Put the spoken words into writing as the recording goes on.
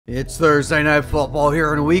It's Thursday Night Football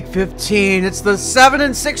here in Week 15. It's the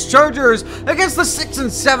 7-6 Chargers against the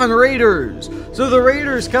 6-7 Raiders. So the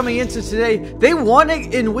Raiders coming into today, they won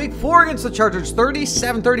in Week 4 against the Chargers,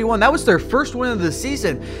 37-31. That was their first win of the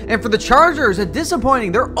season. And for the Chargers, a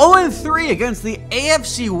disappointing. They're 0-3 against the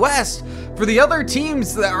AFC West. For the other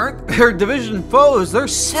teams that aren't their division foes, they're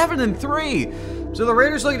 7-3. So the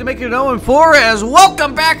Raiders looking to make it 0-4 as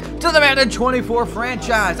welcome back to the Madden 24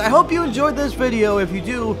 franchise. I hope you enjoyed this video. If you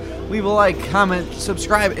do, leave a like, comment,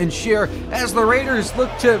 subscribe, and share as the Raiders look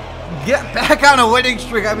to get back on a winning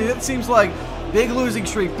streak. I mean, it seems like big losing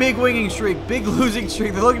streak, big winning streak, big losing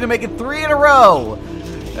streak. They're looking to make it 3 in a row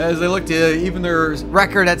as they look to even their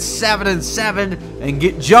record at 7-7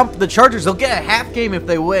 and jump the Chargers. They'll get a half game if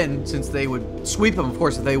they win, since they would sweep them, of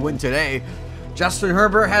course, if they win today. Justin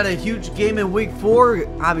Herbert had a huge game in Week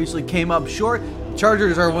 4, obviously came up short.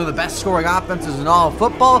 Chargers are one of the best scoring offenses in all of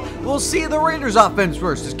football. We'll see the Raiders offense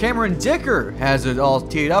first, as Cameron Dicker has it all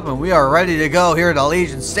teed up, and we are ready to go here at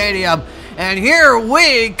Allegiant Stadium. And here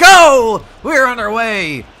we go! We're on our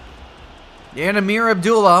way. And Amir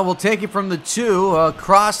Abdullah will take it from the 2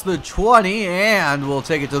 across the 20, and we'll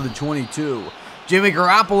take it to the 22. Jimmy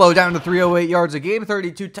Garoppolo down to 308 yards a game,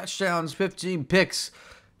 32 touchdowns, 15 picks.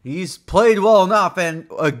 He's played well enough, and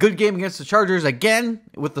a good game against the Chargers again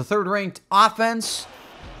with the third-ranked offense,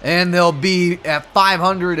 and they'll be at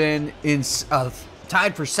 500 and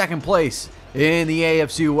tied for second place in the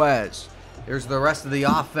AFC West. Here's the rest of the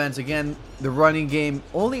offense. Again, the running game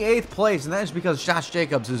only 8th place, and that is because Josh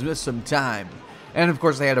Jacobs has missed some time. And, of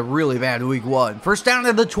course, they had a really bad Week 1. First down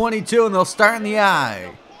at the 22, and they'll start in the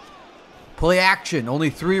eye. Play action, only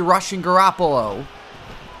 3 rushing Garoppolo,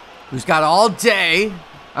 who's got all day.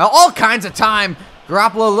 All kinds of time.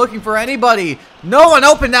 Garoppolo looking for anybody. No one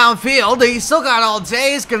open downfield. He's still got all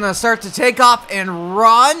day. He's going to start to take off and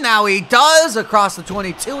run. Now he does across the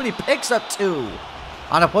 22, and he picks up 2.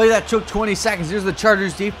 On a play that took 20 seconds. Here's the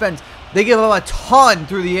Chargers defense. They give up a ton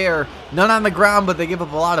through the air. None on the ground, but they give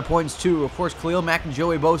up a lot of points too. Of course, Khalil Mack and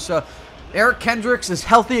Joey Bosa. Eric Kendricks is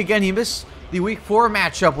healthy again. He missed the Week 4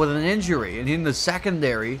 matchup with an injury. And in the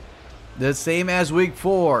secondary, the same as Week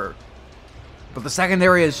 4. But the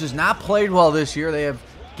secondary has just not played well this year. They have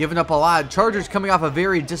given up a lot. Chargers coming off a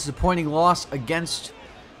very disappointing loss against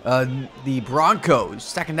the Broncos.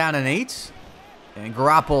 Second down and 8. And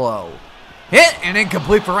Garoppolo. Hit and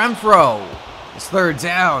incomplete for Renfro. It's third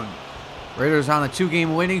down. Raiders on a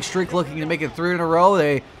 2-game winning streak, looking to make it 3 in a row.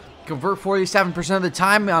 They convert 47% of the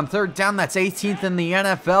time on third down. That's 18th in the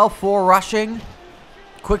NFL. 4 rushing.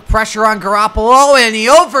 Quick pressure on Garoppolo, and he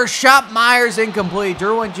overshot Myers, incomplete.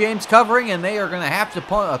 Derwin James covering, and they are going to have to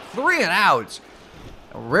punt a 3-and-out.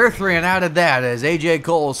 A rare 3-and-out at that, as A.J.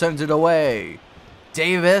 Cole sends it away.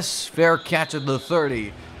 Davis, fair catch at the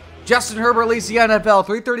 30. Justin Herbert leads the NFL,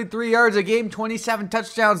 333 yards a game, 27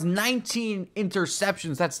 touchdowns, 19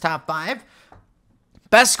 interceptions. That's top 5.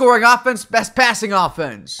 Best scoring offense, best passing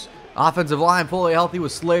offense. Offensive line fully healthy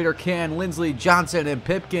with Slater, Can, Lindsley, Johnson, and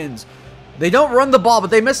Pipkins. They don't run the ball, but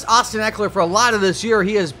they missed Austin Eckler for a lot of this year.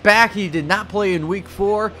 He is back. He did not play in Week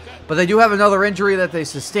 4, but they do have another injury that they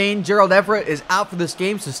sustained. Gerald Everett is out for this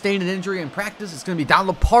game, sustained an injury in practice. It's going to be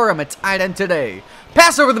Donald Parham at tight end today.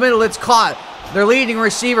 Pass over the middle, it's caught. Their leading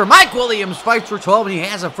receiver, Mike Williams, fights for 12, and he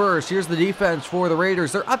has a first. Here's the defense for the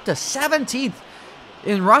Raiders. They're up to 17th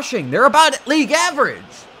in rushing. They're about league average,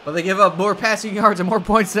 but they give up more passing yards and more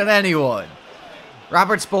points than anyone.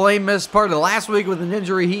 Robert Spillane missed part of the last week with an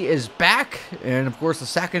injury. He is back. And, of course, the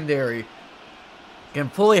secondary. Again,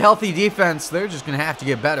 fully healthy defense. They're just going to have to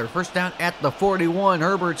get better. First down at the 41.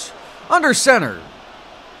 Herbert's under center.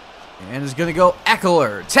 And is going to go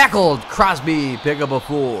Eckler. Tackled Crosby. Pick up a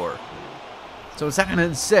 4. So it's 2nd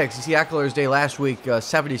and 6. You see Eckler's day last week,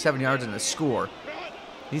 77 yards and a score.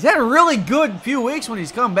 He's had a really good few weeks when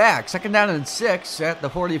he's come back. 2nd down and 6 at the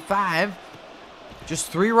 45.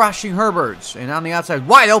 Just 3 rushing Herberts. And on the outside,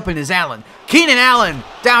 wide open is Allen. Keenan Allen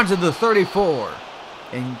down to the 34.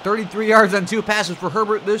 And 33 yards on 2 passes for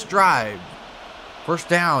Herbert this drive. First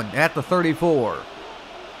down at the 34.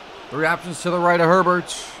 3 options to the right of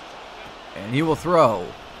Herbert. And he will throw.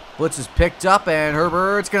 Blitz is picked up, and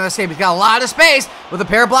Herbert's going to save. He's got a lot of space with a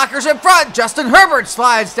pair of blockers in front. Justin Herbert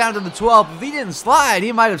slides down to the 12. If he didn't slide,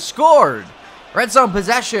 he might have scored. Red zone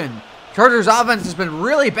possession. Chargers offense has been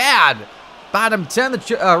really bad. Bottom 10,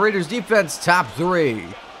 the Raiders defense, top 3.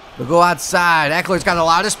 They'll go outside. Eckler's got a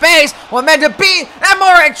lot of space. One man to beat, and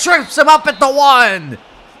Morag trips him up at the 1.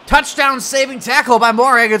 Touchdown saving tackle by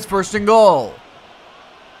Morag. It's 1st and goal.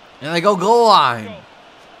 And they go goal line.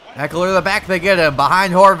 Eckler to the back, they get him.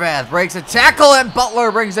 Behind Horvath, breaks a tackle, and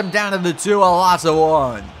Butler brings him down to the 2, a loss of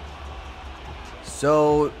 1.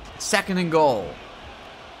 So, second and goal.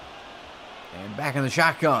 And back in the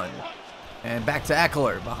shotgun. And back to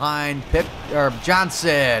Eckler. Behind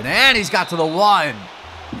Johnson. And he's got to the 1.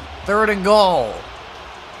 Third and goal.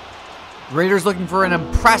 Raiders looking for an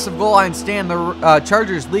impressive goal line stand. The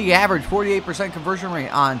Chargers league average 48% conversion rate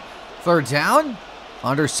on third down.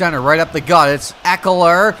 Under center, right up the gut. It's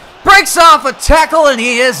Eckler. Breaks off a tackle, and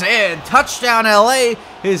he is in. Touchdown, LA.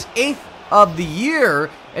 His 8th of the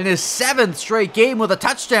year and his 7th straight game with a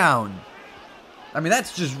touchdown. I mean,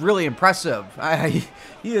 that's just really impressive.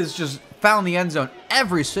 He has just found the end zone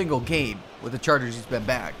every single game with the Chargers he's been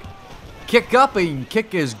back. Kick up, and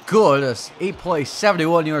kick is good. A 8-play,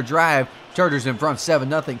 71-yard drive. Chargers in front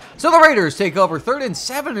 7-0. So the Raiders take over 3rd and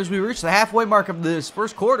 7 as we reach the halfway mark of this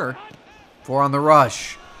first quarter. 4 on the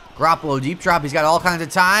rush. Garoppolo deep drop. He's got all kinds of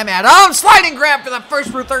time. Adams sliding grab for the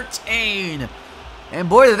first for 13. And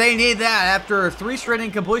boy, do they need that after 3 straight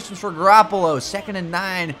incompletions for Garoppolo. 2nd and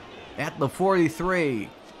 9 at the 43.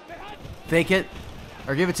 Fake it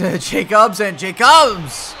or give it to Jacobs, and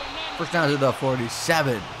Jacobs first down to the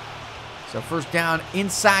 47. So first down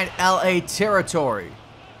inside LA territory.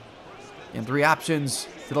 And 3 options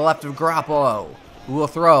to the left of Garoppolo, who will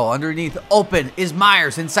throw. Underneath open is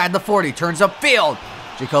Myers inside the 40. Turns upfield.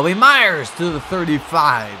 Jacoby Myers to the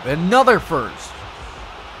 35. Another first.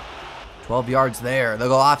 12 yards there. They'll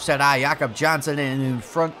go offset eye. Jakob Johnson in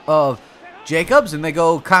front of Jacobs, and they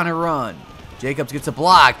go counter run. Jacobs gets a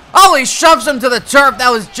block. Oh, he shoves him to the turf. That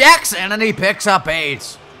was Jackson, and he picks up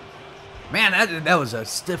 8. Man, that was a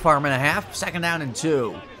stiff arm and a half. 2nd down and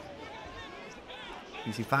 2.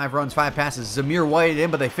 You see 5 runs, 5 passes. Zamir White in,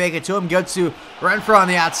 but they fake it to him. Goes to Renfro on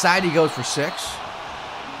the outside. He goes for 6.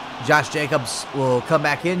 Josh Jacobs will come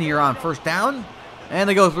back in here on first down. And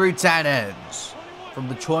they go 3 tight ends from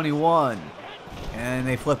the 21. And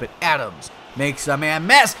they flip it. Adams makes a man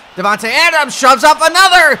miss. Devontae Adams shoves up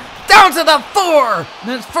another. Down to the 4.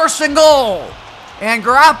 And it's 1st and goal. And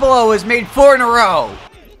Garoppolo has made 4 in a row.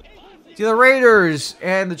 See, the Raiders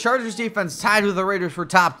and the Chargers defense tied with the Raiders for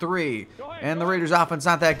top 3. And the Raiders offense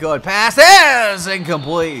not that good. Pass is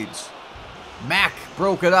incomplete. Mack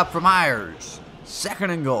broke it up for Myers. 2nd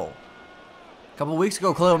and goal. A couple weeks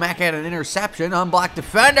ago, Khalil Mack had an interception. Unblocked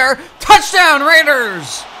defender. Touchdown,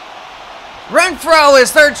 Raiders! Renfro,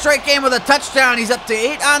 his 3rd straight game with a touchdown. He's up to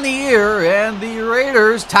 8 on the year. And the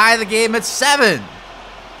Raiders tie the game at 7.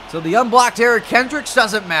 So the unblocked Eric Kendricks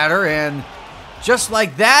doesn't matter. And just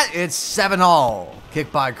like that, it's 7-all.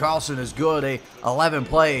 Kick by Carlson is good. A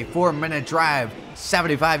 11-play, 4-minute drive,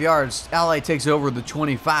 75 yards. LA takes over the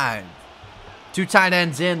 25. 2 tight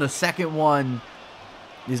ends in. The second one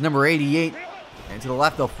is number 88. And to the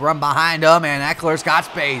left, they'll run behind him. And Eckler's got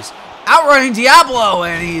space. Outrunning Diablo.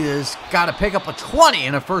 And he has got to pick up a 20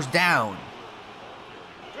 and a first down.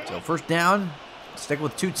 So first down. Stick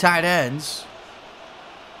with 2 tight ends.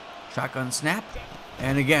 Shotgun snap.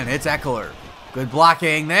 And again, it's Eckler. Good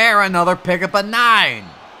blocking there. Another pickup of 9.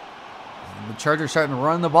 And the Chargers starting to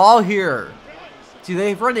run the ball here. See,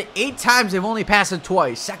 they've run it 8 times. They've only passed it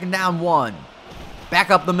twice. 2nd down 1. Back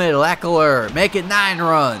up the middle. Eckler. Make it 9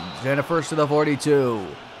 runs. And a first to the 42.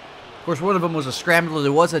 Of course, one of them was a scramble. It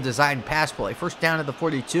was a designed pass play. First down at the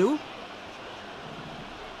 42.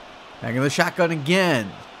 Back in the shotgun again.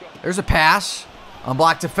 There's a pass.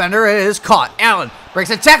 Unblocked defender, it is caught. Allen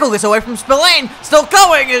breaks a tackle, gets away from Spillane. Still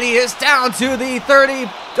going, and he is down to the 30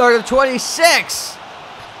 or the 26.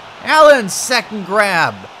 Allen's 2nd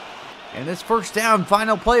grab. And it's first down,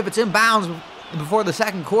 final play if it's inbounds before the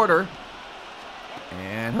 2nd quarter.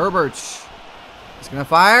 And Herbert is going to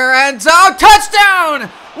fire, and so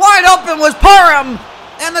touchdown! Wide open was Parham,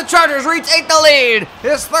 and the Chargers retake the lead.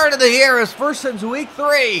 His 3rd of the year, his first since week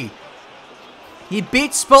 3. He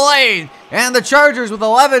beats Spillane, and the Chargers, with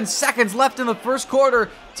 11 seconds left in the first quarter,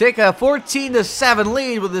 take a 14-7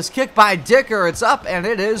 lead with this kick by Dicker. It's up, and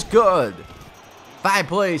it is good. 5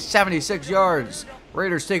 plays, 76 yards.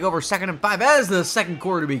 Raiders take over 2nd and 5 as the 2nd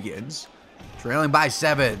quarter begins. Trailing by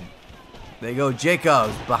 7. They go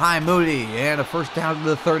Jacobs behind Moody, and a first down to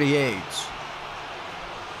the 38.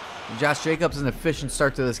 And Josh Jacobs, an efficient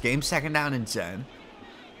start to this game. 2nd down and 10.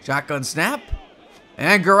 Shotgun snap,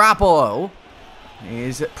 and Garoppolo.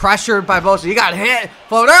 He's pressured by both. He got hit.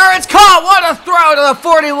 Floater. It's caught. What a throw to the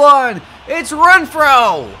 41. It's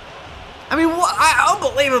Renfro. I mean,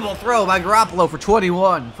 unbelievable throw by Garoppolo for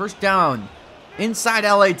 21. First down inside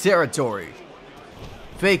LA territory.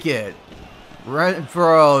 Fake it.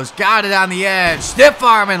 Renfro's got it on the edge. Stiff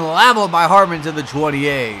arm and leveled by Hartman to the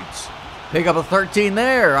 28. Pick up a 13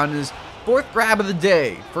 there on his 4th grab of the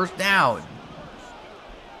day. First down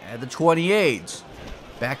at the 28.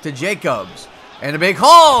 Back to Jacobs. And a big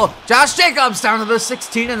hole. Josh Jacobs down to the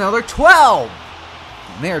 16, another 12.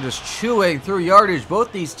 And they are just chewing through yardage.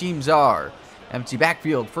 Both these teams are. Empty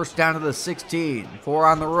backfield, first down to the 16. 4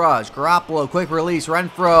 on the rush. Garoppolo, quick release.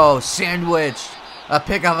 Renfro, sandwich. A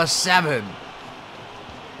pick of a 7.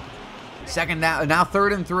 Second down, now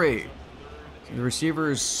 3rd and 3. The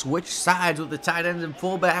receivers switch sides with the tight ends and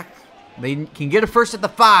fullback. They can get a first at the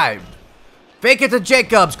 5. Fake it to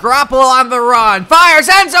Jacobs. Garoppolo on the run. Fires,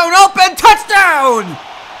 end zone open. Touchdown!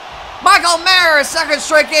 Michael Mayer, second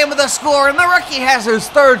straight game with a score, and the rookie has his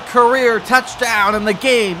 3rd career touchdown, and the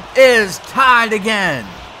game is tied again.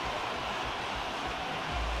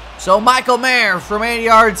 So Michael Mayer from 80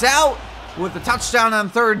 yards out with the touchdown on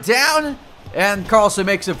 3rd down, and Carlson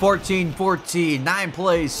makes it 14-14. 9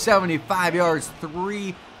 plays, 75 yards,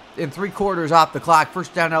 3 3/4 off the clock.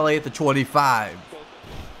 First down LA at the 25.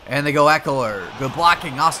 And they go Eckler. Good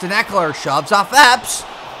blocking. Austin Eckler shoves off Epps.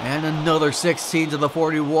 And another 16 to the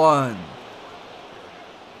 41.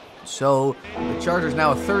 So the Chargers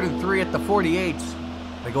now a 3rd and 3 at the 48.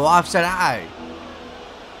 They go offset I.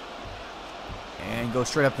 And go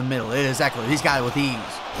straight up the middle. It is Eckler. He's got it with ease.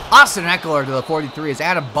 Austin Eckler to the 43 as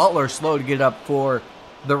Adam Butler slow to get up for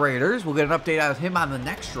the Raiders. We'll get an update out of him on the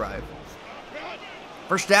next drive.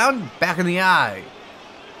 First down, back in the eye.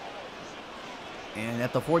 And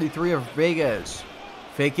at the 43 of Vegas.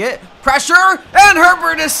 Fake it. Pressure. And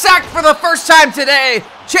Herbert is sacked for the first time today.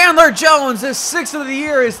 Chandler Jones, his 6th of the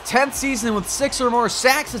year, his 10th season with 6 or more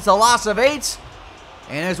sacks. It's a loss of 8.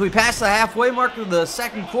 And as we pass the halfway mark of the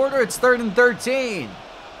 2nd quarter, it's 3rd and 13.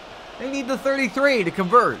 They need the 33 to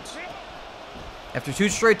convert. After 2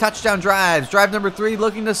 straight touchdown drives, drive number 3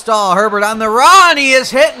 looking to stall. Herbert on the run. He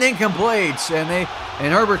is hit and incomplete. And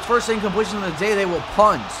Herbert's first incompletion of the day, they will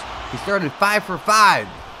punt. He started 5 for 5.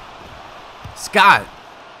 Scott.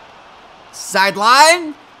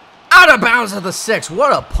 Sideline. Out of bounds at the 6.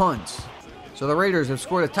 What a punt. So the Raiders have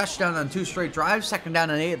scored a touchdown on 2 straight drives. 2nd down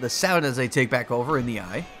and 8 at the 7 as they take back over in the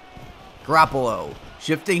eye. Garoppolo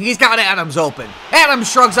shifting. He's got Adams open. Adams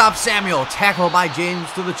shrugs off Samuel. Tackled by James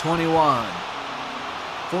to the 21.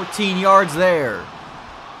 14 yards there.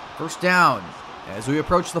 First down as we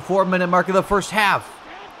approach the 4-minute mark of the first half.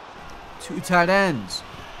 2 tight ends.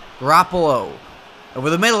 Garoppolo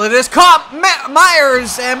over the middle. It is caught.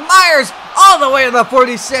 Myers, and Myers all the way to the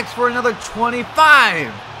 46 for another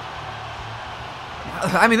 25.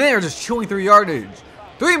 I mean, they are just chewing through yardage.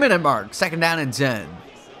 3-minute mark. 2nd down and 10.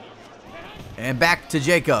 And back to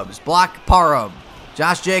Jacobs. Block Parham.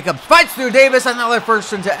 Josh Jacobs fights through Davis. Another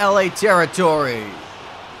first into LA territory.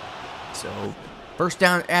 So, first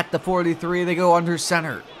down at the 43. They go under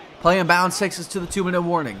center. Play in bounds takes us to the 2-minute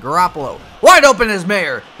warning. Garoppolo wide open as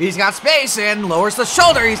Mayer. He's got space and lowers the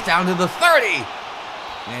shoulder. He's down to the 30.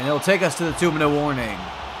 And it'll take us to the 2-minute warning.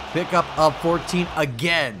 Pickup of 14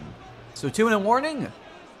 again. So 2-minute warning.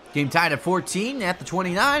 Game tied at 14 at the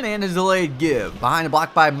 29 and a delayed give. Behind a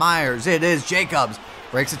block by Myers. It is Jacobs.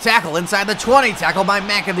 Breaks a tackle inside the 20. Tackled by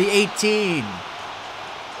Mack at the 18.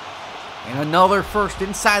 And another first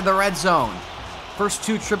inside the red zone. First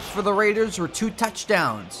 2 trips for the Raiders were 2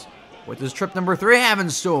 touchdowns. What does trip number 3 have in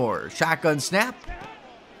store? Shotgun snap.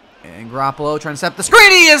 And Garoppolo trying to set up the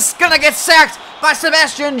screen. He is going to get sacked by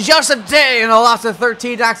Sebastian Joseph Day. And a loss of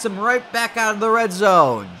 13 knocks him right back out of the red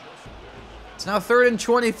zone. It's now 3rd and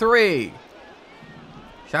 23.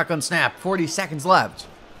 Shotgun snap. 40 seconds left.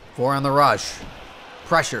 4 on the rush.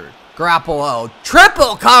 Pressure. Garoppolo.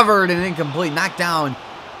 Triple covered and incomplete. Knocked down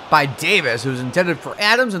by Davis, who's intended for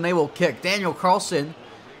Adams, and they will kick. Daniel Carlson,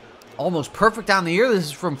 almost perfect on the year. This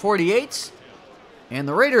is from 48. And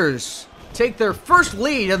the Raiders take their first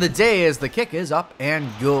lead of the day as the kick is up and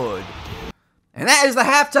good. And that is the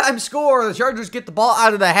halftime score. The Chargers get the ball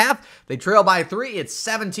out of the half. They trail by 3. It's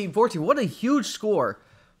 17-14. What a huge score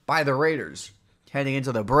by the Raiders heading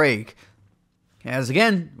into the break. As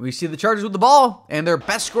again, we see the Chargers with the ball and their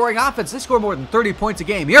best scoring offense. They score more than 30 points a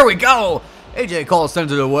game. Here we go. AJ Cole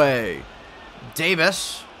sends it away.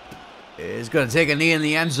 Davis is going to take a knee in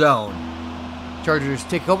the end zone. Chargers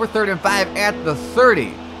take over 3rd and 5 at the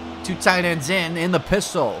 30. 2 tight ends in the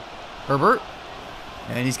pistol. Herbert.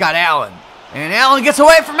 And he's got Allen. And Allen gets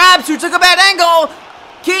away from Epps, who took a bad angle.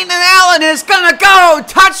 Keenan Allen is going to go.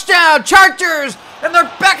 Touchdown, Chargers. And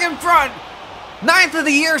they're back in front. 9th of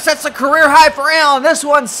the year sets a career high for Allen. This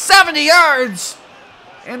one's 70 yards.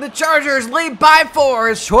 And the Chargers lead by 4.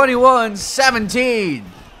 It's 21-17.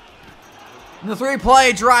 The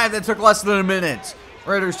 3-play drive that took less than a minute.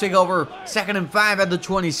 Raiders take over 2nd and 5 at the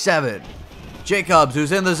 27. Jacobs,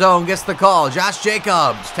 who's in the zone, gets the call. Josh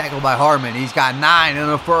Jacobs, tackled by Harmon. He's got 9 in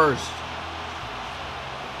the first.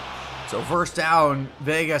 So first down,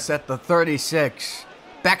 Vegas at the 36.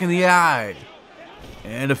 Back in the eye.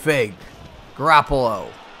 And a fake. Garoppolo.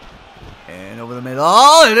 And over the middle.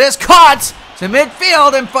 It is caught to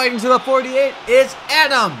midfield, and fighting to the 48 is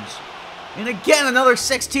Adams. And again, another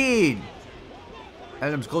 16.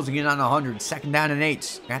 Adams closing in on 100. Second down and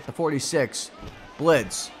 8 at the 46.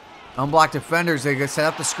 Blitz. Unblocked defenders. They set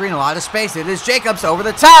up the screen. A lot of space. It is Jacobs over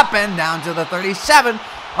the top and down to the 37.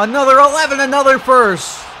 Another 11. Another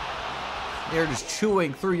first. They're just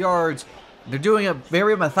chewing 3 yards. They're doing it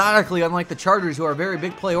very methodically, unlike the Chargers, who are very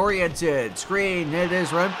big play oriented. Screen. It is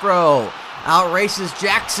Renfro. Out races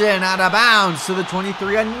Jackson out of bounds to the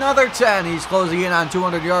 23. Another 10. He's closing in on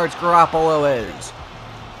 200 yards. Garoppolo is.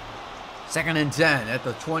 Second and 10 at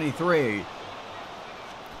the 23.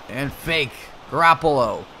 And fake.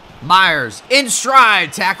 Garoppolo. Myers in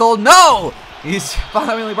stride. Tackle. No! He's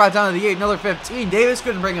finally brought down to the 8. Another 15. Davis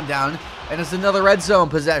couldn't bring him down. And it's another red zone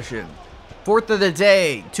possession. Fourth of the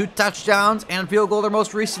day. 2 touchdowns and field goal their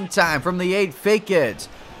most recent time. From the 8. Fake it.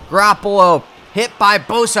 Garoppolo hit by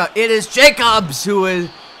Bosa. It is Jacobs who is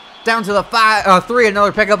down to the 3.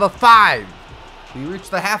 Another pickup of 5. We reached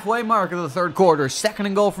the halfway mark of the third quarter. Second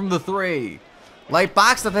and goal from the 3. Light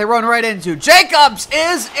box that they run right into. Jacobs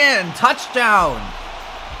is in. Touchdown.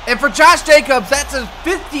 And for Josh Jacobs, that's his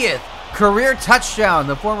 50th career touchdown.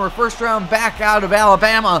 The former first-round back out of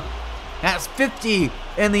Alabama has 50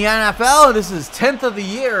 in the NFL. This is 10th of the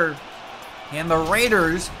year. And the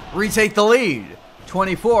Raiders retake the lead.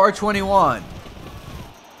 24-21.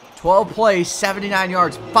 12 plays, 79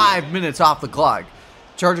 yards, 5 minutes off the clock.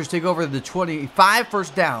 Chargers take over the 25,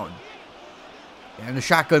 first down. And a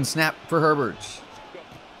shotgun snap for Herbert.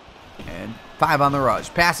 And 5 on the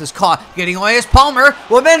rush. Pass is caught. Getting away is Palmer.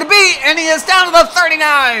 With man to beat, and he is down to the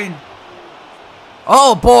 39.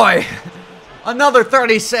 Oh boy. Another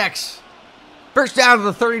 36. First down to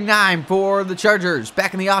the 39 for the Chargers.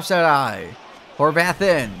 Back in the offside eye. Horvath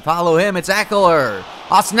in. Follow him. It's Eckler.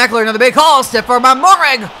 Austin Eckler, another big haul. Stiff for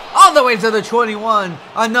Morig. All the way to the 21.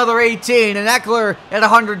 Another 18. And Eckler at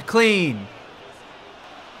 100 clean.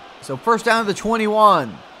 So first down to the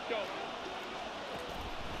 21.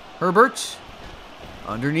 Herbert.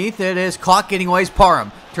 Underneath it is caught. Getting away is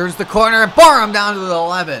Parham. Turns the corner and Parham down to the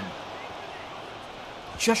 11.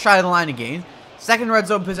 Just shy of the line of gain. Second red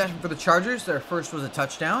zone possession for the Chargers. Their first was a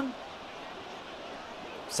touchdown.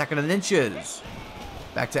 Second and inches.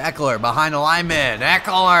 Back to Eckler behind the lineman.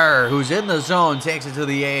 Eckler, who's in the zone, takes it to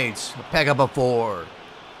the 8. Pick up a 4.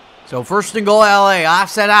 So first and goal LA.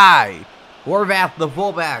 Offset eye. Horvath, the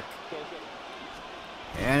fullback.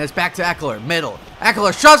 And it's back to Eckler. Middle.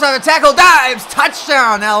 Eckler shoves out the tackle. Dives.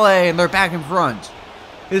 Touchdown LA. And they're back in front.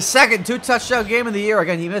 His second 2-touchdown game of the year.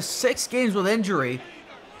 Again, he missed 6 games with injury.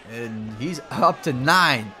 And he's up to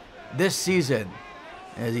 9 this season.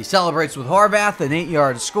 As he celebrates with Horvath, an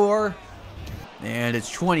 8-yard score. And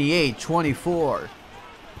it's 28-24.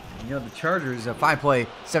 You know, the Chargers, a 5-play,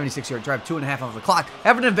 76-yard drive, 2.5 off the clock.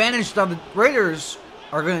 Have an advantage on the Raiders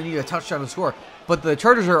are going to need a touchdown to score. But the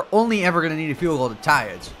Chargers are only ever going to need a field goal to tie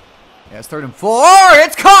it. Yeah, it's 3rd and 4.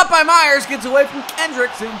 It's caught by Myers. Gets away from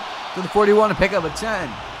Kendrickson to the 41 to pick up a 10.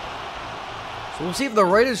 So we'll see if the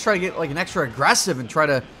Raiders try to get like an extra aggressive and try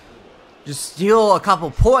to just steal a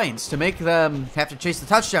couple points to make them have to chase the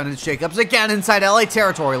touchdown. And it's Jacobs again inside LA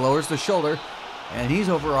territory. Lowers the shoulder. And he's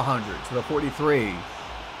over 100 to the 43.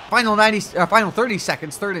 Final 30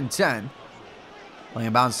 seconds, 3rd and 10.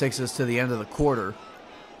 Laying bounds takes us to the end of the quarter.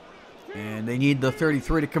 And they need the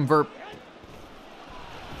 33 to convert.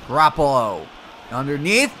 Garoppolo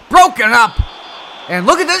underneath. Broken up. And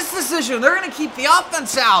look at this decision. They're going to keep the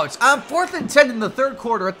offense out. On 4th and 10 in the 3rd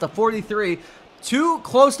quarter at the 43. Too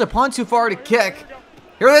close to punt, too far to kick.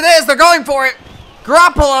 Here it is. They're going for it.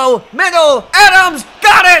 Garoppolo, middle, Adams,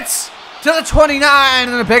 got it! To the 29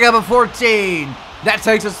 and a pick up of 14. That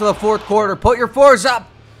takes us to the 4th quarter. Put your 4s up.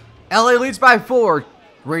 LA leads by 4.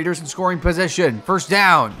 Raiders in scoring position. First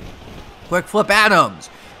down. Quick flip Adams.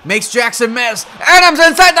 Makes Jackson miss. Adams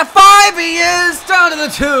inside the 5. He is down to the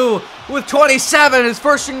 2 with 27. His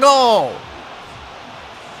first and goal.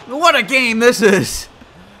 What a game this is.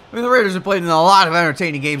 I mean, the Raiders have played in a lot of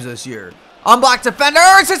entertaining games this year. Unblocked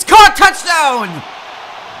defenders. It's caught. Touchdown.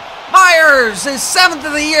 Myers, his 7th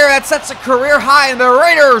of the year. That sets a career high, and the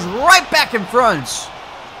Raiders right back in front.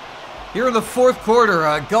 Here in the 4th quarter,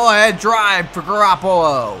 a go-ahead drive for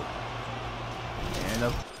Garoppolo. And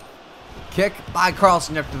a kick by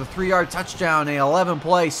Carlson after the 3-yard touchdown. A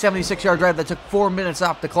 11-play, 76-yard drive that took 4 minutes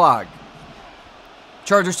off the clock.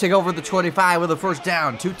 Chargers take over the 25 with a first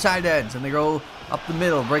down. 2 tight ends, and they go Up the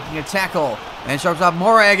middle, breaking a tackle. And sharps up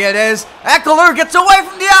Morag. It is. Eckler gets away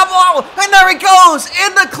from Daboll. And there he goes.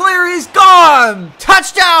 In the clear, he's gone.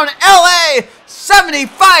 Touchdown, LA.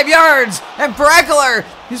 75 yards. And for Eckler,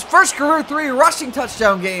 his first career 3 rushing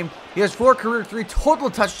touchdown game. He has 4 career 3 total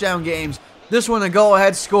touchdown games. This one a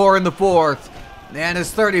go-ahead score in the 4th. And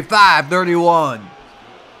it's 35-31.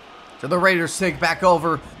 So the Raiders take back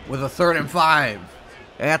over with a 3rd and 5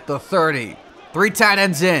 at the 30. 3 tight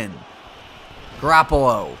ends in.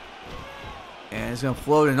 Garoppolo. And he's going to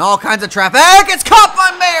float in all kinds of traffic. It's caught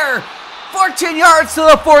by Mayer. 14 yards to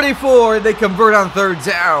the 44. They convert on 3rd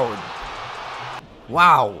down.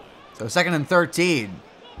 Wow. So 2nd and 13.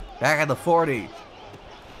 Back at the 40.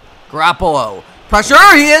 Garoppolo. Pressure.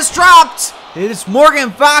 He is dropped. It is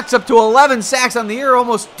Morgan Fox up to 11 sacks on the year,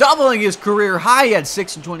 almost doubling his career high. He had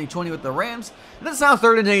 6 in 2020 with the Rams. And it's now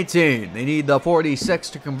 3rd and 18. They need the 46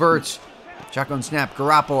 to convert. Shotgun snap.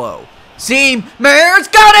 Garoppolo. Seam. Mayer's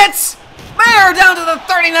got it. Mayer down to the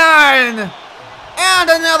 39. And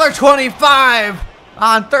another 25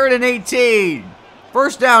 on 3rd and 18.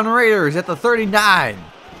 First down Raiders at the 39.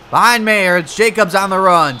 Behind Mayer, it's Jacobs on the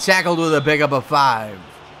run. Tackled with a pickup of 5.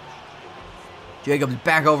 Jacobs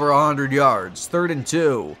back over 100 yards. 3rd and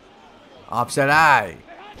 2. Offset eye.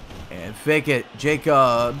 And fake it.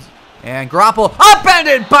 Jacobs. And Garoppolo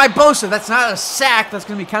upended by Bosa. That's not a sack. That's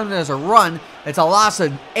going to be counted as a run. It's a loss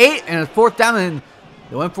of 8 and a 4th down. And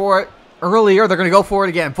they went for it earlier. They're going to go for it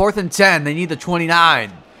again. 4th and 10. They need the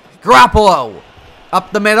 29. Garoppolo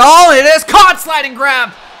up the middle. It is caught. Sliding grab.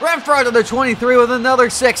 Renfro to the 23 with another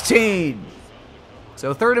 16.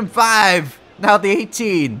 So 3rd and 5. Now at the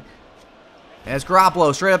 18. As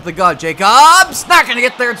Garoppolo straight up the gut. Jacobs not going to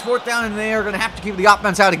get there. It's 4th down, and they are going to have to keep the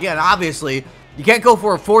offense out again. Obviously, you can't go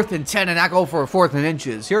for a 4th and 10 and not go for a 4th and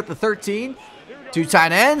inches. Here at the 13, 2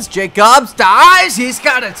 tight ends. Jacobs dives. He's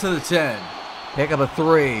got it to the 10. Pick up a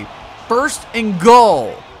 3. 1st and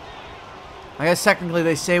goal. I guess technically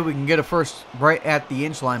they say we can get a first right at the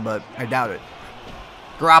inch line, but I doubt it.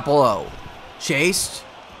 Garoppolo chased,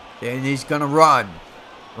 and he's going to run.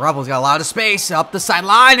 Garoppolo's got a lot of space up the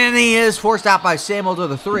sideline, and he is forced out by Samuel to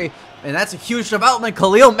the 3. And that's a huge development.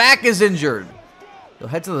 Khalil Mack is injured. He'll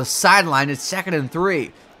head to the sideline. It's 2nd and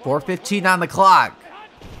 3. 4:15 on the clock.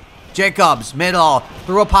 Jacobs, middle,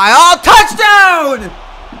 threw up high. Oh, touchdown!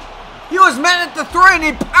 He was met at the 3, and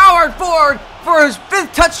he powered forward for his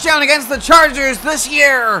 5th touchdown against the Chargers this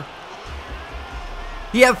year.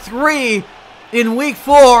 He had 3 in week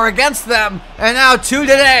 4 against them, and now 2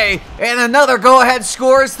 today. And another go-ahead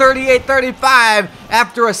score is 38-35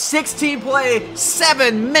 after a 16-play,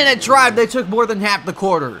 7-minute drive. They took more than half the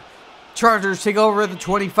quarter. Chargers take over at the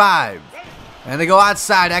 25. And they go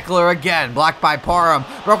outside. Eckler again, blocked by Parham.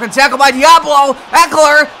 Broken tackle by Daboll.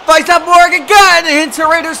 Eckler fights up Morgan again into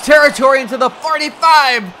Raiders territory into the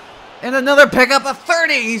 45. And another pickup of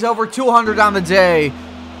 30. He's over 200 on the day.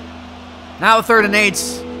 Now 3rd and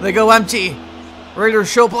 8. They go empty.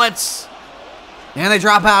 Raiders show blitz. And they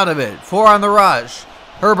drop out of it. 4 on the rush.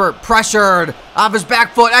 Herbert pressured off his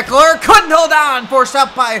back foot. Eckler couldn't hold on. Forced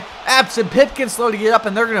up by Epps, and Pipkins slow to get up,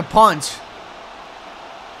 and they're going to punt.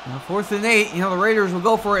 Now 4th and 8. The Raiders will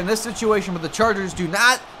go for it in this situation, but the Chargers do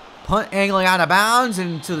not. Punt angling out of bounds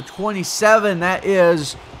into the 27.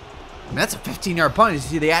 That's a 15-yard punt. You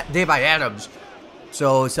see the day by Adams.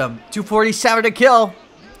 So it's 2:47 to kill.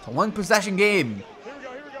 It's a 1-possession game.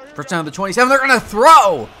 First down to the 27. They're going to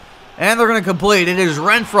throw. And they're going to complete. It is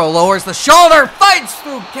Renfro. Lowers the shoulder. Fights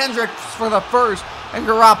through Kendricks for the 1st. And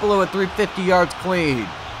Garoppolo at 350 yards clean.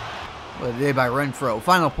 What a day by Renfro.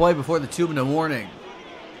 Final play before the 2-minute warning.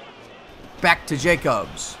 Back to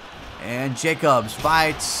Jacobs. And Jacobs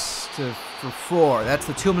fights for 4. That's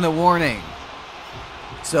the 2-minute warning.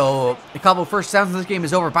 So a couple of first downs in this game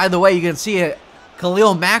is over. By the way, you can see it.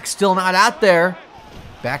 Khalil Mack still not out there.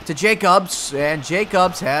 Back to Jacobs, and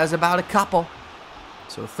Jacobs has about a couple.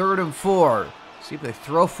 So 3rd and 4. See if they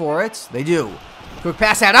throw for it. They do. Quick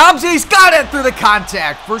pass at Adams. He's got it through the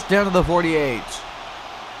contact. First down to the 48.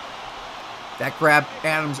 That grabbed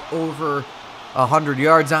Adams over 100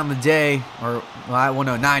 yards on the day. Or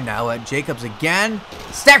 109 now. And Jacobs again.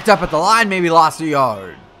 Stacked up at the line. Maybe lost a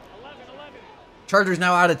yard. Chargers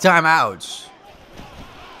now out of timeouts.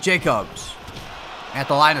 Jacobs at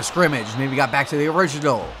the line of scrimmage. Maybe got back to the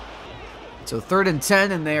original. So 3rd and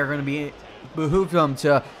 10, and they are going to be behooved them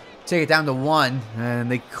to take it down to 1.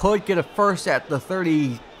 And they could get a first at the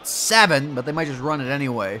 37, but they might just run it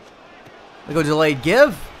anyway. They go delayed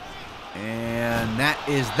give. And that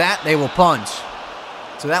is that. They will punt.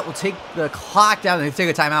 So that will take the clock down. They take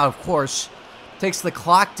a timeout, of course. Takes the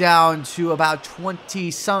clock down to about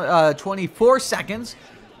 24 seconds.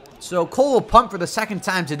 So Cole will punt for the second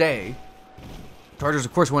time today. Chargers,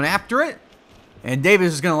 of course, went after it. And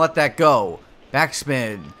Davis is going to let that go.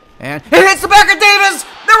 Backspin. And it hits the back of Davis!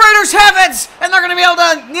 The Raiders have it! And they're going to be able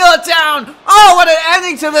to kneel it down. Oh, what an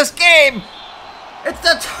ending to this game! It's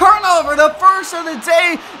the turnover, the first of the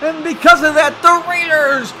day. And because of that, the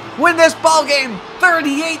Raiders win this ball game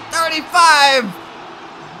 38-35.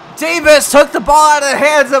 Davis took the ball out of the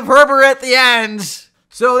hands of Herbert at the end.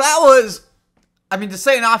 So that was, I mean, to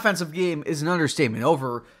say an offensive game is an understatement.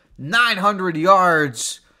 Over 900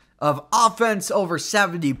 yards of offense, over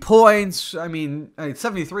 70 points. I mean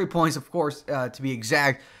 73 points, of course, to be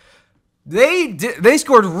exact. They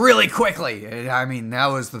scored really quickly. I mean, that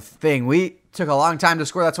was the thing. We took a long time to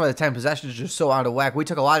score. That's why the time possession is just so out of whack. We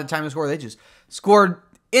took a lot of time to score. They just scored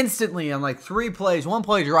instantly on like 3 plays,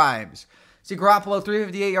 1-play drives. See, Garoppolo,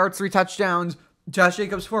 358 yards, 3 touchdowns. Josh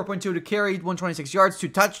Jacobs, 4.2 to carry, 126 yards, 2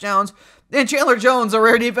 touchdowns. And Chandler Jones, a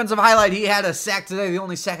rare defensive highlight. He had a sack today, the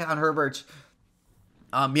only sack on Herbert.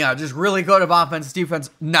 Yeah, just really good of offense. Defense,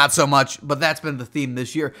 not so much, but that's been the theme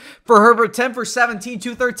this year. For Herbert, 10 for 17,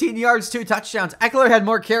 213 yards, 2 touchdowns. Eckler had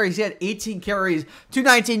more carries. He had 18 carries,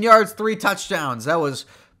 219 yards, 3 touchdowns. That was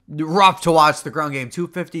rough to watch, the ground game.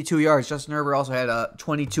 252 yards. Justin Herbert also had a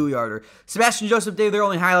 22-yarder. Sebastian Joseph Day, their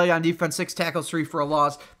only highlight on defense. 6 tackles, 3 for a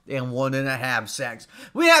loss, and 1.5 sacks.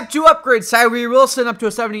 We have 2 upgrades. Tyree Wilson up to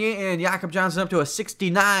a 78, and Jakob Johnson up to a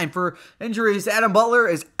 69. For injuries, Adam Butler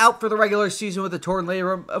is out for the regular season with a torn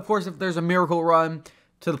labrum. Of course, if there's a miracle run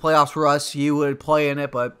to the playoffs for us, he would play in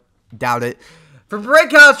it, but doubt it. For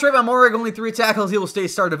breakouts, Trayvon Moehrig, only 3 tackles. He will stay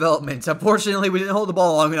star development. Unfortunately, we didn't hold the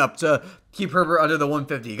ball long enough to keep Herbert under the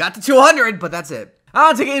 150. He got to 200, but that's it.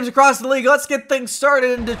 On to games across the league. Let's get things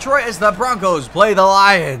started in Detroit as the Broncos play the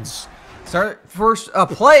Lions. First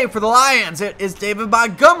play for the Lions. It is David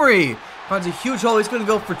Montgomery. Finds a huge hole. He's going to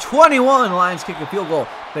go for 21. The Lions kick a field goal.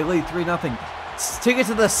 They lead 3-0. Take it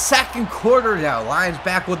to the second quarter now. Lions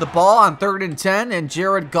back with the ball on 3rd and 10, and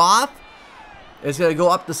Jared Goff is going to go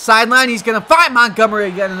up the sideline. He's going to find Montgomery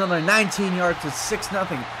again. Another 19 yards to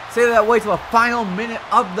 6-0. Stay that way till the final minute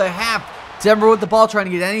of the half. Denver with the ball trying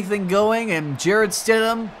to get anything going. And Jared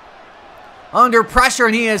Stidham under pressure.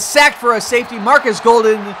 And he is sacked for a safety. Marcus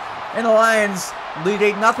Golden and the Lions lead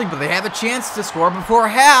 8-0. But they have a chance to score before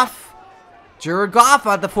half. Jared Goff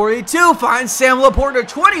at the 42 finds Sam Laporta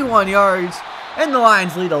 21 yards. And the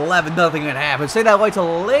Lions lead 11-0 at half. And stay that way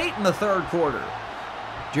till late in the 3rd quarter.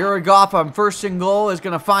 Jared Goff on 1st and goal is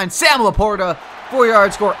going to find Sam Laporta.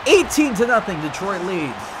 4-yard score, 18-0. Detroit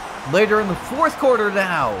leads. Later in the 4th quarter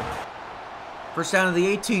now. First down of the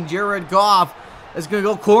 18, Jared Goff is going to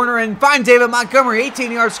go corner and find David Montgomery.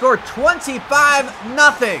 18-yard score,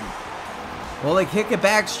 25-0. Well, they kick it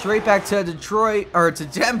back straight back to Detroit, or to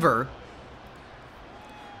Denver.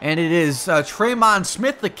 And it is Traymon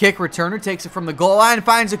Smith, the kick returner, takes it from the goal line,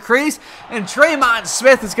 finds a crease, and Traymon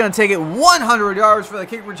Smith is going to take it 100 yards for the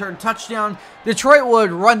kick return touchdown. Detroit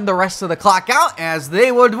would run the rest of the clock out as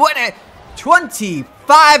they would win it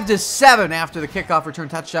 25-7 after the kickoff return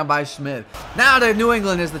touchdown by Smith. Now to New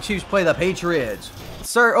England as the Chiefs play the Patriots.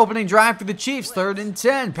 Start opening drive for the Chiefs, 3rd and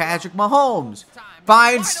 10. Patrick Mahomes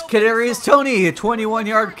finds Kadarius Toney, a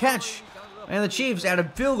 21-yard catch. And the Chiefs add a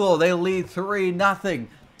field goal. They lead 3-0.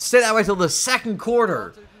 Stay that way till the 2nd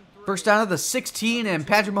quarter. First down at the 16, and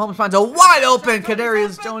Patrick Mahomes finds a wide open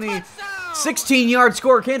Kadarius Toney. 16-yard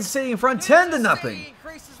score. Kansas City in front, 10-0.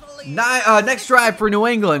 Next drive for New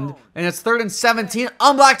England, and it's 3rd and 17.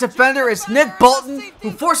 Unblocked defender is Nick Bolton, who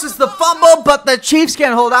forces the fumble, but the Chiefs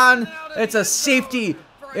can't hold on. It's a safety.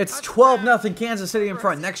 It's 12-0 Kansas City in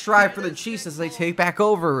front. Next drive for the Chiefs as they take back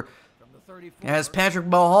over. As Patrick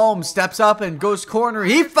Mahomes steps up and goes corner,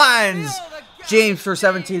 he finds James for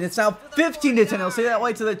 17. It's now 15-10. I'll say that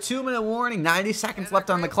way to the 2-minute warning. 90 seconds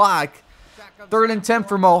left on the clock. 3rd and 10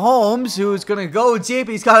 for Mahomes, who's going to go deep.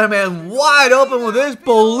 He's got a man wide open with his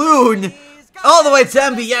balloon. All the way to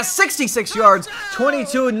MVS, 66 yards,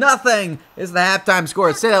 22-0 is the halftime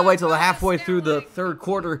score. Stay that way till the halfway through the 3rd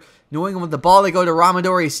quarter. New England with the ball. They go to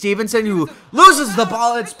Ramadori Stevenson, who loses the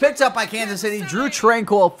ball. It's picked up by Kansas City. Drew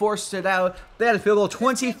Tranquil forced it out. They had a field goal,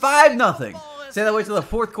 25-0. Stay that way to the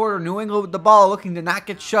 4th quarter. New England with the ball, looking to not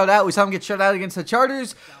get shut out. We saw him get shut out against the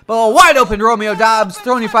Chargers. But a wide open Romeo Doubs,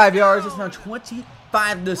 25 yards. It's now 25-7.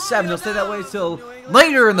 They'll stay that way till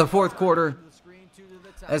later in the 4th quarter.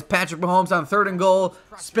 As Patrick Mahomes on 3rd and goal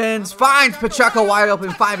spins, finds Pacheco wide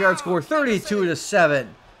open, 5-yard score, 32-7.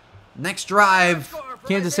 Next drive,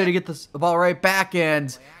 Kansas City get the ball right back,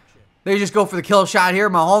 and they just go for the kill shot here.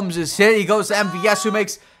 Mahomes is hit. He goes to MVS, who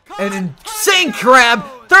makes an insane grab,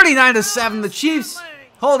 39-7. The Chiefs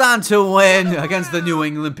hold on to win against the New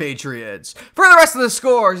England Patriots. For the rest of the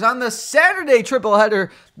scores, on the Saturday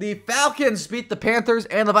tripleheader, the Falcons beat the Panthers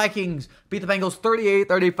and the Vikings beat the Bengals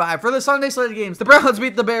 38-35. For the Sunday slate games, the Browns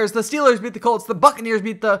beat the Bears, the Steelers beat the Colts, the Buccaneers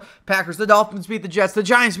beat the Packers, the Dolphins beat the Jets, the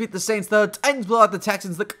Giants beat the Saints, the Titans blow out the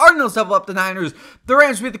Texans, the Cardinals double up the Niners, the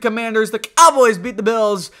Rams beat the Commanders, the Cowboys beat the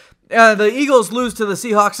Bills, the Eagles lose to the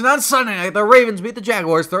Seahawks, and on Sunday night, the Ravens beat the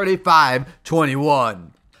Jaguars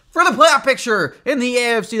 35-21. For the playoff picture in the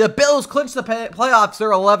AFC, the Bills clinched the playoffs.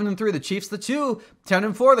 They're 11-3. The Chiefs, the 2,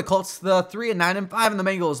 10-4. The Colts, the 3, 9-5. And the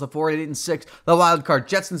Bengals, the 4, 8-6. The wild card,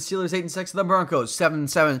 Jets and Steelers, 8-6. The Broncos,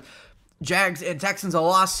 7-7. Jags and Texans, a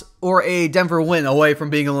loss or a Denver win away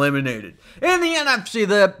from being eliminated. In the NFC,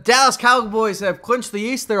 the Dallas Cowboys have clinched the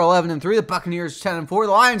East. They're 11-3. The Buccaneers 10-4.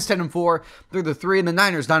 The Lions 10-4. They're the 3, and the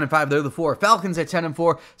Niners 9-5. They're the 4. Falcons at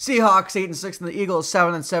 10-4. Seahawks 8-6, and the Eagles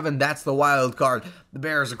 7-7. That's the wild card. The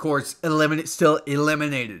Bears, of course, still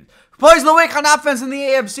eliminated. Plays of the week on offense in the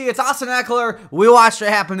AFC, it's Austin Eckler. We watched it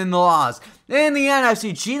happen in the loss. In the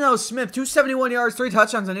NFC, Geno Smith, 271 yards, 3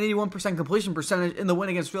 touchdowns, and 81% completion percentage in the win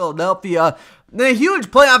against Philadelphia. The huge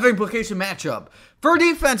playoff implication matchup. For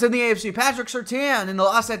defense in the AFC, Patrick Surtain in the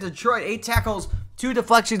loss at Detroit, 8 tackles, 2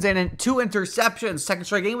 deflections, and 2 interceptions. Second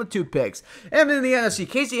straight game with 2 picks. And in the NFC,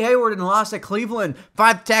 Casey Hayward in the loss at Cleveland,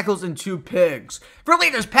 5 tackles and 2 picks. For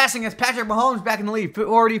leaders passing, it's Patrick Mahomes back in the lead,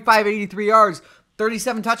 83 yards.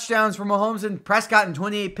 37 touchdowns for Mahomes and Prescott and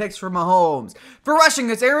 28 picks for Mahomes. For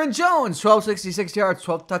rushing, it's Aaron Jones, 1266 yards,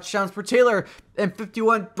 12 touchdowns for Taylor, and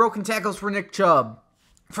 51 broken tackles for Nick Chubb.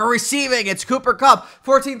 For receiving, it's Cooper Kupp,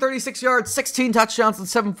 1436 yards, 16 touchdowns, and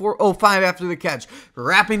 705 after the catch.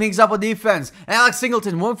 Wrapping things up with defense, Alex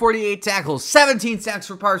Singleton, 148 tackles, 17 sacks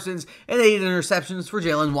for Parsons, and 8 interceptions for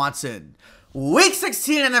Jalen Watson. Week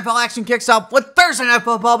 16 NFL action kicks off with Thursday Night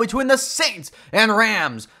Football between the Saints and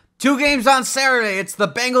Rams. 2 games on Saturday. It's the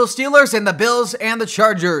Bengals, Steelers, and the Bills and the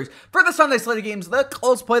Chargers. For the Sunday slate games, the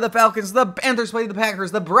Colts play the Falcons, the Panthers play the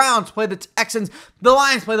Packers, the Browns play the Texans, the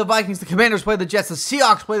Lions play the Vikings, the Commanders play the Jets, the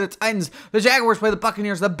Seahawks play the Titans, the Jaguars play the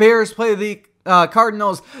Buccaneers, the Bears play the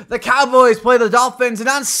Cardinals, the Cowboys play the Dolphins, and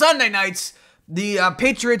on Sunday nights, the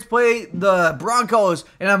Patriots play the Broncos,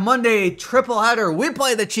 and on Monday, tripleheader, we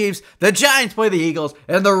play the Chiefs, the Giants play the Eagles,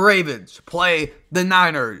 and the Ravens play the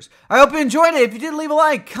Niners. I hope you enjoyed it. If you did, leave a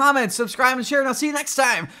like, comment, subscribe, and share, and I'll see you next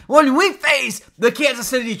time when we face the Kansas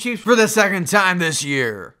City Chiefs for the 2nd time this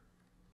year.